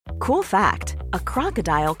Cool fact, a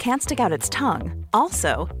crocodile can't stick out its tongue.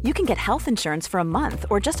 Also, you can get health insurance for a month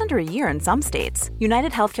or just under a year in some states.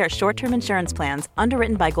 United Healthcare short-term insurance plans,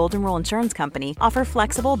 underwritten by Golden Rule Insurance Company, offer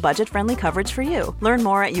flexible, budget-friendly coverage for you. Learn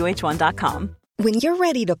more at uh1.com. When you're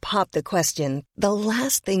ready to pop the question, the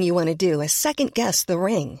last thing you want to do is second-guess the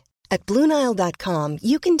ring. At BlueNile.com,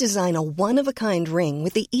 you can design a one-of-a-kind ring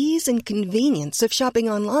with the ease and convenience of shopping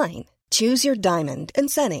online. Choose your diamond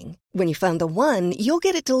and setting. When you find the one, you'll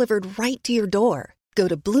get it delivered right to your door. Go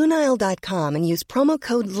to BlueNile.com and use promo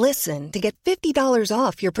code LISTEN to get $50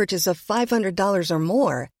 off your purchase of $500 or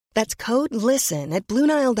more. That's code LISTEN at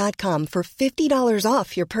BlueNile.com for $50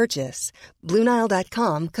 off your purchase.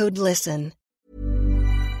 BlueNile.com, code LISTEN.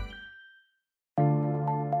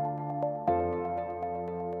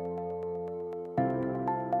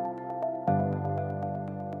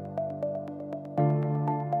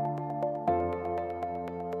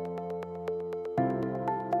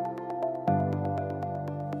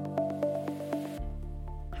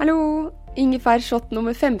 Hallo, ingefær-shot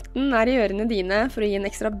nummer 15 I ørene dine for å gi en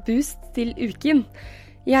ekstra boost til uken.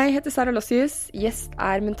 Jeg heter Sara Lossius, gjest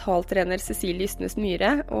mentaltrener Cecilie Ystnes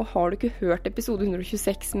Myhre, og har du ikke hørt episode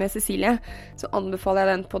 126 med Cecilie, så anbefaler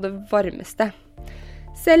jeg den på det varmeste.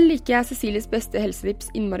 Selv liker jeg Cecilies beste helsetips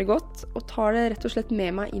innmari godt, og tar det rett og slett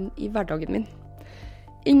med meg inn I hverdagen min.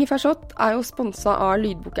 Ingefær-shot jo sponset av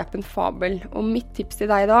lydbokappen Fabel, og mitt tips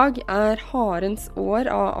til deg I dag Harens år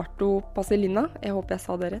av Arto Pasolini. Jeg håper jeg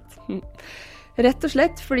sa det rett. Rett og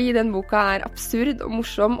slett fordi den boka absurd og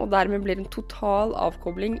morsom, og dermed blir en total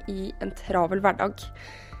avkobling I en travel hverdag.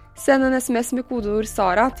 Send en SMS med kodeord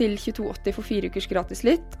SARA til 2280 for 4 ukers gratis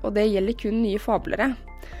lytt, og det gjelder kun nye fablere.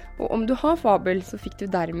 Og om du har Fabel, så fikk du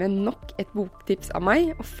dermed nok et boktips av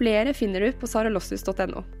meg, og flere finner du på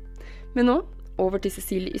saralossius.no. Men nå, over til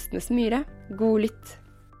Cecilie Ystnes Myhre. God lytt.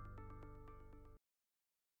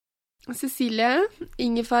 Cecilie,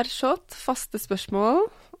 ingefær-shot, faste spørsmål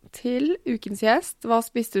til ukens gjest. Hva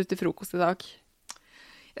spiste du til frokost I dag?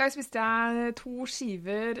 I dag spiste jeg 2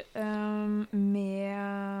 skiver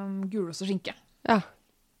med gulost og skinke. Ja.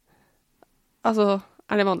 Altså,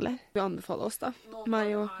 det vanlig? Du anbefaler oss da.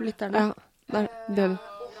 Meg og lytterne. Ja, det du.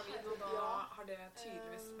 Og da har det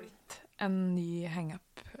tydeligvis blitt en ny hang-up.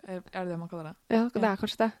 Det det man kaller det? Ja, det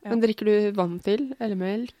kanskje det. Ja. Men drikker du vann til? Eller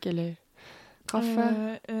melk? Eller kaffe?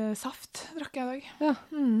 Saft drakk jeg I dag. Ja.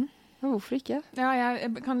 Ja, hvorfor ikke? Ja,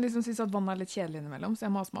 jeg kan liksom synes at vann litt kjedelig innimellom, så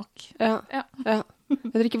jeg må ha smak. Ja. Jeg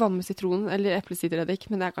drikker vann med sitron eller eplesidereddik,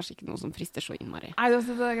 men det kanskje ikke noe som frister så innmari. Nei,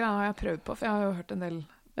 det greiene har jeg prøvd på, for jeg har jo hørt en del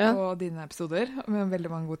på dine episoder, med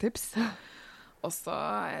veldig mange gode tips. Og så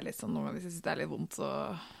jeg litt sånn, noen ganger hvis jeg synes det litt vondt, så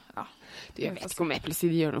ja. Jeg vet ikke om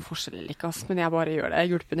eplesider gjør noe forskjell eller ikke, men jeg bare gjør det. Jeg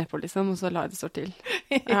gulper nedpå liksom, og så lar jeg det stå til.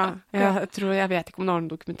 Ja, jeg vet ikke om det har noen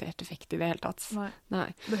dokumentert effekt I det hele tatt. Nei.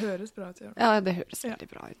 Det høres bra ut å gjøre. Ja, det høres veldig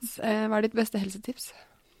bra ut. Hva ditt beste helsetips?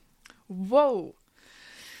 Wow!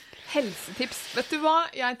 Helsetips. Vet du hva?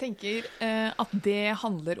 Jeg tenker at det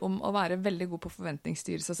handler om å være veldig god på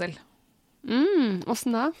forventningsstyre seg selv.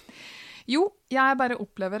 Hvordan da? Jo, jeg bare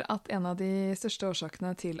opplever at en av de største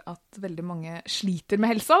årsakene til at veldig mange sliter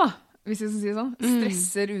med helsa, da, hvis jeg skal si det sånn,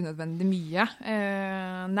 stresser unødvendig mye,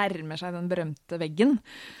 nærmer seg den berømte veggen,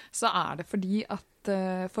 så det fordi at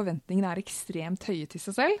forventningene ekstremt høye til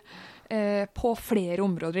seg selv, på flere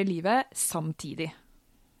områder I livet samtidig.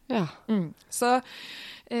 Ja. Så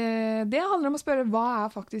det handler om å spørre hva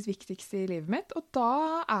faktisk viktigst I livet mitt, og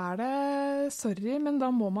da det, sorry, men da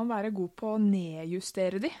må man være god på å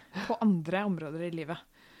nedjustere de på andre områder I livet.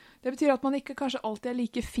 Det betyr at man ikke kanskje alltid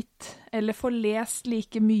like fit, eller får lest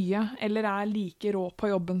like mye, eller like rå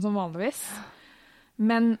på jobben som vanligvis.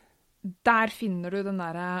 Men der finner du den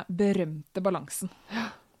der berømte balansen.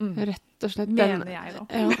 Rett og slett. Mener jeg da.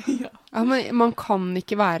 Ja, men man kan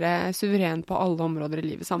ikke være suveren på alle områder I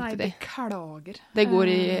livet samtidig. Nei, det klager. Det går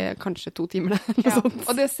I kanskje 2 timer. Ja,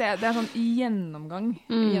 og det sånn gjennomgang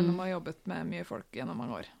gjennom å ha jobbet med mye folk gjennom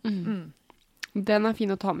mange år. Den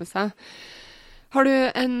fin å ta med seg. Har du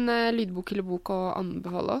en lydbok eller bok å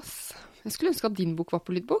anbefale oss? Jeg skulle ønske at din bok var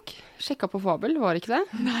på lydbok. Sjekket på Fabel, var det ikke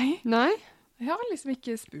det? Nei. Jeg har liksom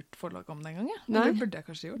ikke spurt forlag om det en gang. Det burde jeg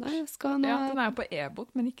kanskje gjort. Nei, den jo på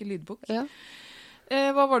e-bok, men ikke lydbok. Ja.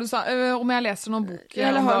 Hva var det du sa? Om jeg leser noen bok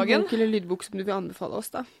eller om har dagen? En bok eller lydbok som du vil anbefale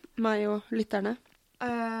oss da? Meg og lytterne.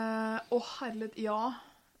 Herlighet, ja.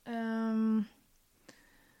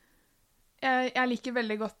 Jeg liker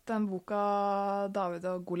veldig godt den boka David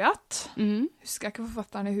og Goliat. Husker jeg ikke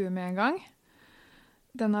forfatteren I huet med en gang.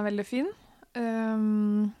 Den veldig fin.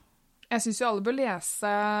 Jeg synes jo alle bør lese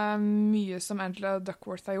mye som Angela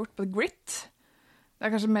Duckworth har gjort på Grit. Det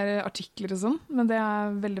kanskje mer artikler og sånn, men det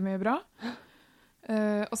veldig mye bra.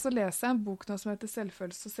 Og så leser jeg en bok nå som heter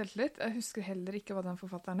Selvfølelse og selvtillit. Jeg husker heller ikke hva den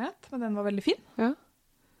forfatteren het, men den var veldig fin. Ja.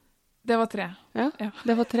 Det var 3. Ja,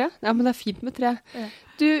 det var 3. Ja, men det fint med 3. Ja.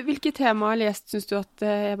 Du, hvilke tema eller gjest synes du at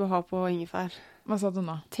jeg bør ha på Ingefær? Hva sa du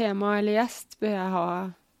nå? Tema eller gjest bør jeg ha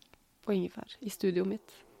på Ingefær i studioet mitt.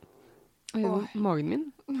 Magen min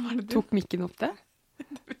tok mikken opp det.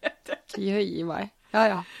 Det vet jeg ikke. Gi meg.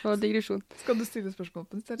 Ja, for digresjon. Skal du stille spørsmål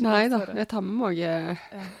på det? Nei da, jeg tar med mage.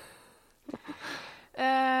 Ja.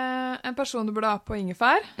 En person du burde ha på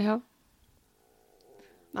Ingefær? Ja.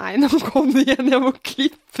 Nei, nå kom det igjen. Jeg må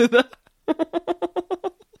klippe det.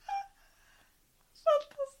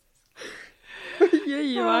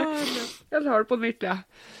 Gi meg. Jeg tar det på nytt, ja.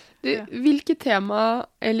 Du, hvilke tema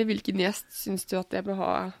eller hvilken gjest synes du at jeg bør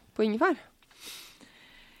ha på Ingefær?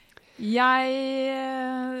 Jeg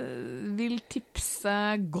vil tipse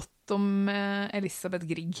godt om Elisabeth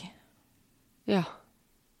Grieg. Ja.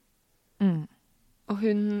 Og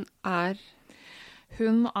hun er...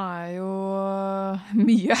 Hun er jo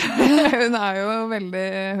mye. Hun er jo veldig...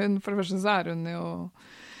 for det første så er hun jo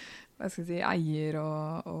eier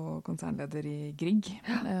og konsernleder i Grieg.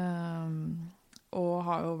 Og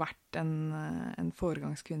har jo vært en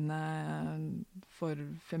foregangskvinne for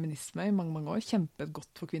feminisme i mange, mange år. Kjempet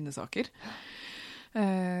godt for kvinnesaker.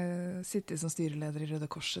 Sittet som styreleder i Røde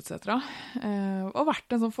Kors, etc. Og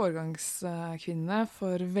vært en sånn foregangskvinne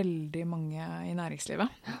for veldig mange i næringslivet.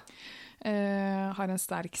 Har en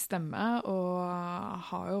sterk stemme og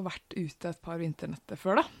har jo vært ute et par vinternetter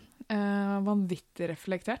før da. Vanvittig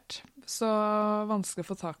reflektert. Så vanskelig å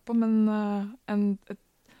få tak på, men et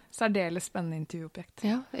særdeles spennende intervjuobjekt.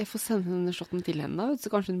 Ja, jeg får sende denne shotten til henne da,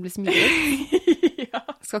 så kanskje hun blir smilet. Ja.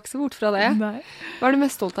 Skal ikke se bort fra det. Nei. Hva er du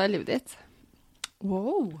mest stolt av i livet ditt?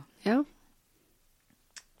 Wow. Ja.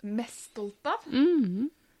 Mest stolt av?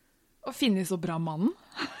 Å finne så bra mann.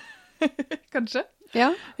 Kanskje?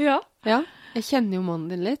 Ja. Ja. Jeg kjenner jo mannen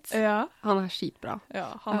din litt. Ja. Han er skitbra. Ja,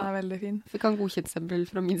 han er veldig fin. Fikk han godkjentstempel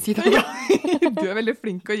fra min side. Ja. Du er veldig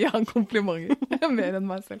flink å gi han komplimenter. Mer enn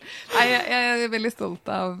meg selv. Nei, jeg er veldig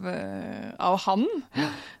stolt av han.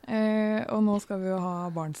 Og nå skal vi jo ha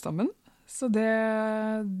barn sammen. Så det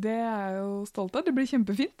er jeg jo stolt av. Det blir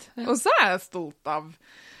kjempefint. Ja. Og så er jeg stolt av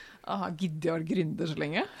Gideon Gründer så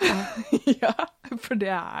lenge. Ja, for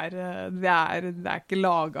det er ikke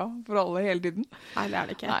laget for alle hele tiden. Nei, det er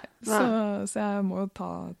det ikke. Nei, så jeg må jo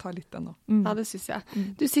ta litt ennå. Ja, det synes jeg.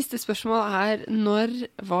 Du, siste spørsmål er, når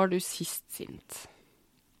var du sist sint?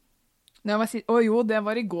 Jo, det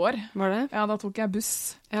var i går. Var det? Ja, da tok jeg buss.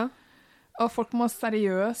 Ja. Og folk må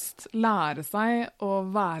seriøst lære seg å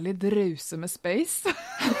være litt rause med space.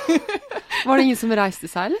 Var det ingen som reiste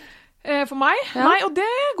seg, eller? For meg? Ja. Nei, og det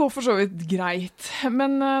går for så vidt greit.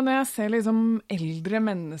 Men når jeg ser liksom eldre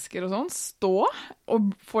mennesker og sånn stå, og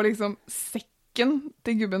får liksom sekken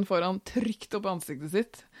til gubben foran trykt opp ansiktet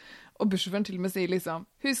sitt, og bussjåføren til og med sier liksom,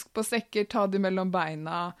 husk på sekker, ta de mellom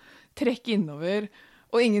beina, trekk innover,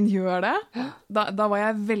 og ingen gjør det, da var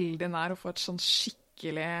jeg veldig nær å få et sånn skikkelig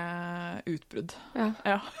utbrudd.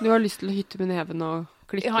 Ja. Du har lyst til å hytte med neven og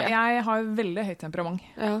klikke? Ja, jeg har veldig høyt temperament.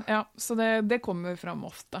 Ja, så det kommer frem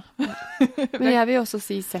ofte. Men jeg vil også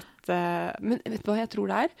si men vet du hva jeg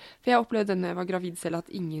tror det er? For jeg opplevde denne jeg var gravid selv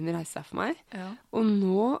at ingen reiste seg for meg. Ja. Og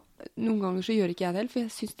nå, noen ganger så gjør ikke jeg det heller, for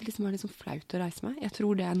jeg synes det liksom er litt sånn flaut å reise meg. Jeg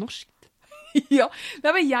tror det er norsk. Ja,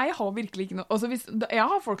 nei, men jeg har virkelig ikke noe. Altså, jeg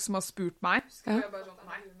har folk som har spurt meg. Skal jeg bare sånn,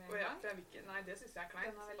 nei, det synes jeg er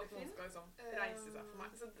kleint. At noen skal liksom reise seg for meg.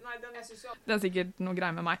 Så, nei, det er sikkert noe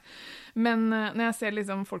grei med meg. Men når jeg ser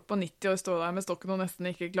liksom folk på 90 år stå der med stokken og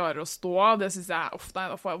nesten ikke klarer å stå, det synes jeg ofte,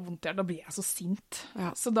 da får jeg vondt i, da blir jeg så sint.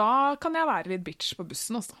 Ja. Så da kan jeg være litt bitch på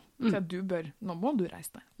bussen også. Så nå må du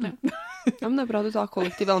reise deg. Ja, men det er bra du tar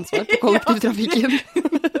kollektiv ansvar på kollektivtrafikken.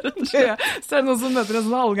 Ja, så er det noen som møter en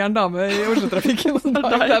sånn halvgæren dame i Oslo-trafikken, og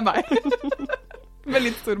da er det meg. Med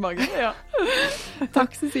litt stor mage, ja.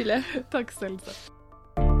 Takk, Cecilie. Takk selv.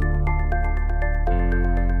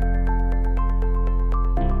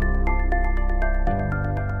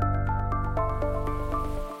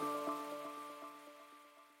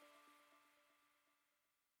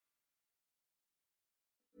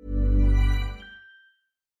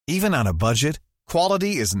 Even on a budget,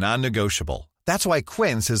 quality is non-negotiable. That's why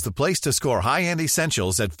Quince is the place to score high-end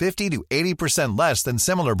essentials at 50 to 80% less than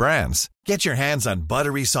similar brands. Get your hands on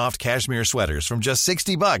buttery soft cashmere sweaters from just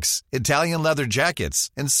 $60, Italian leather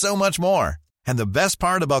jackets, and so much more. And the best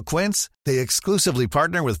part about Quince, they exclusively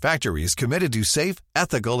partner with factories committed to safe,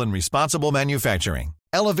 ethical, and responsible manufacturing.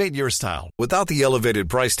 Elevate your style without the elevated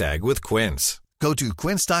price tag with Quince. Go to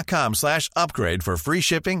quince.com/upgrade for free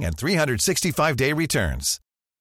shipping and 365-day returns.